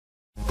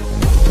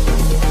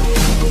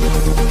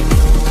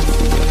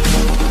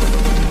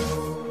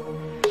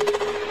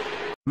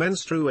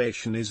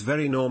Menstruation is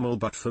very normal,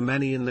 but for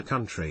many in the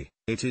country,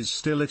 it is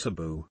still a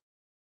taboo.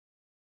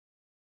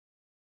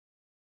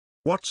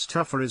 What's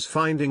tougher is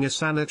finding a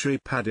sanitary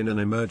pad in an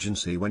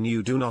emergency when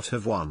you do not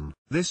have one.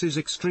 This is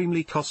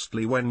extremely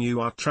costly when you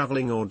are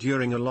traveling or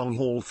during a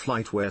long-haul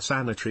flight where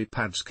sanitary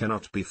pads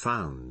cannot be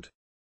found.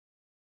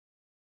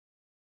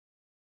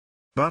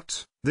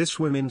 But, this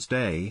Women's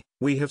Day,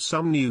 we have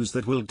some news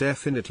that will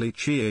definitely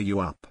cheer you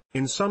up.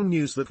 In some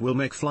news that will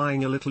make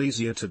flying a little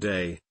easier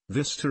today,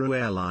 Vistara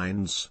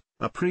Airlines,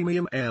 a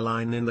premium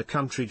airline in the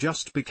country,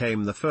 just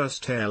became the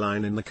first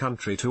airline in the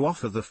country to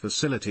offer the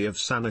facility of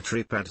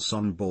sanitary pads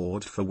on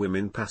board for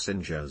women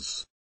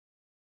passengers.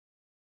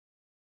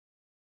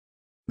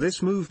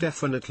 This move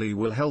definitely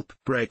will help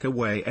break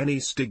away any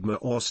stigma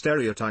or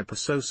stereotype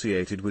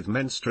associated with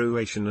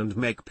menstruation and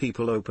make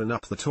people open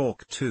up the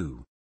talk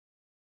too.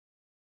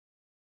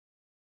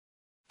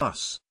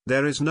 Thus,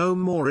 there is no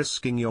more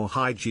risking your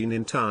hygiene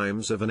in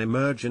times of an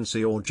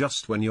emergency or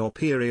just when your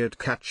period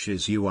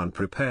catches you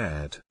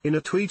unprepared. In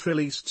a tweet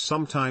released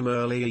sometime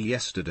earlier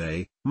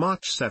yesterday,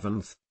 March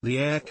 7th, the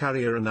air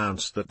carrier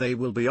announced that they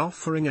will be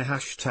offering a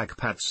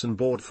 #pads on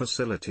board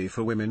facility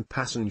for women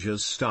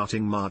passengers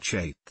starting March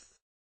 8th.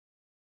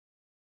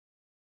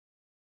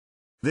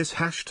 This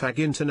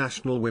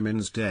 #International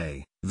Women's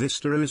Day,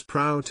 Vistara is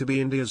proud to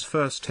be India's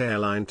first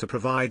airline to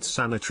provide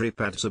sanitary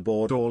pads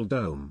aboard all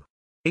dome.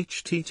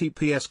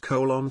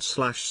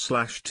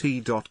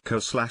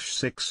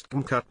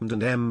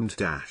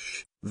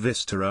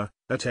 https://t.co/6/and-Vistara,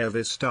 at Air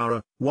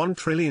Vistara,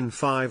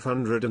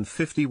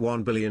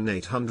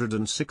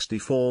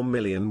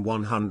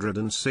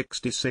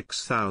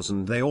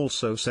 1,551,864,166,000. They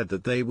also said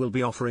that they will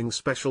be offering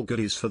special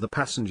goodies for the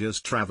passengers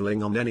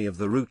traveling on any of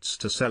the routes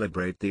to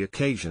celebrate the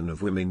occasion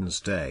of Women's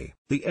Day.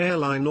 The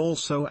airline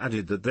also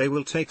added that they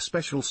will take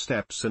special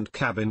steps and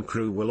cabin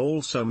crew will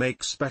also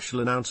make special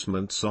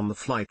announcements on the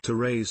flight to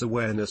raise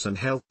awareness and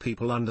help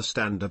people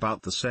understand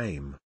about the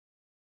same.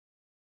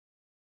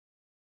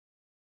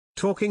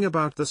 Talking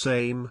about the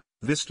same,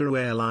 Vistara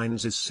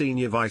Airlines'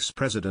 Senior Vice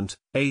President,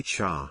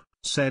 HR,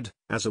 said,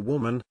 "As a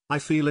woman, I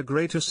feel a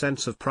greater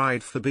sense of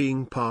pride for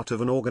being part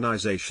of an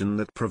organization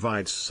that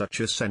provides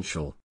such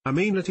essential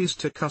amenities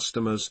to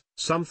customers,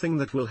 something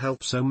that will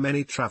help so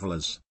many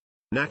travelers."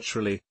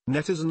 Naturally,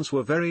 netizens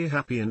were very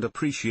happy and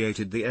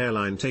appreciated the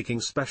airline taking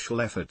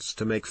special efforts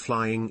to make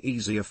flying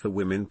easier for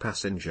women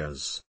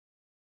passengers.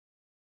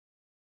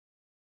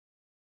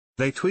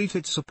 They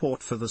tweeted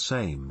support for the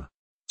same.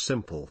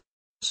 Simple.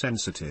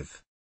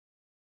 Sensitive.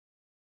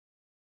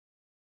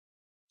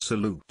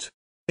 Salute.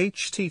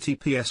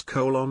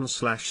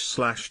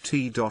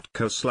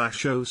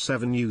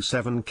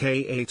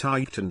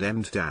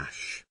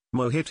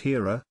 https://t.co/07u7k8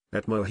 Hira,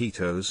 at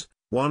Mojitos,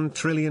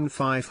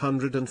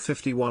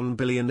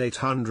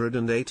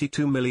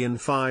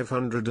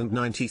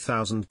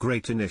 1,551,882,590,000.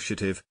 Great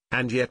initiative,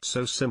 and yet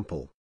so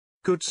simple.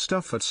 Good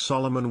stuff at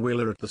Solomon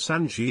Wheeler at the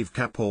Sanjeev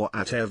Kapoor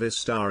at Air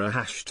Vistara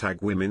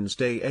 #Women's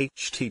Day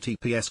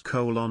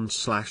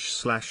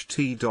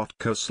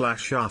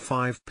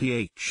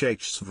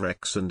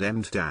https://t.co/r5phsvrex and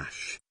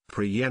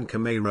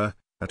Priyanka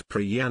at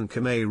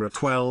Priyanka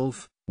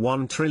 12,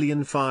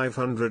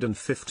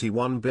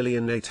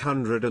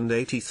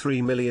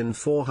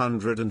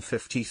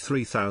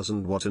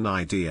 1,551,883,453,000. What an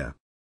idea.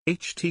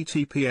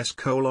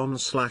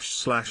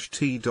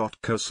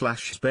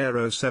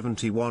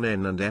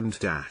 https://t.co/sbero71n and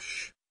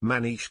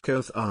Manish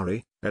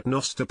Kothari, at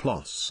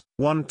Nostaplos,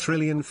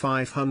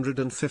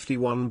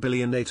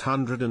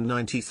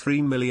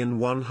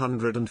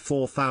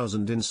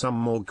 1,551,893,104,000. In some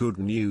more good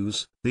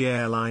news, the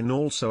airline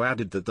also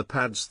added that the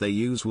pads they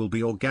use will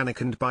be organic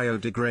and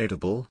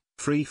biodegradable,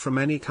 free from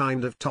any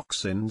kind of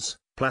toxins,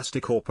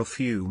 plastic or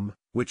perfume,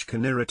 which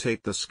can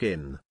irritate the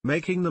skin,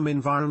 making them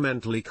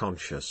environmentally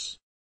conscious.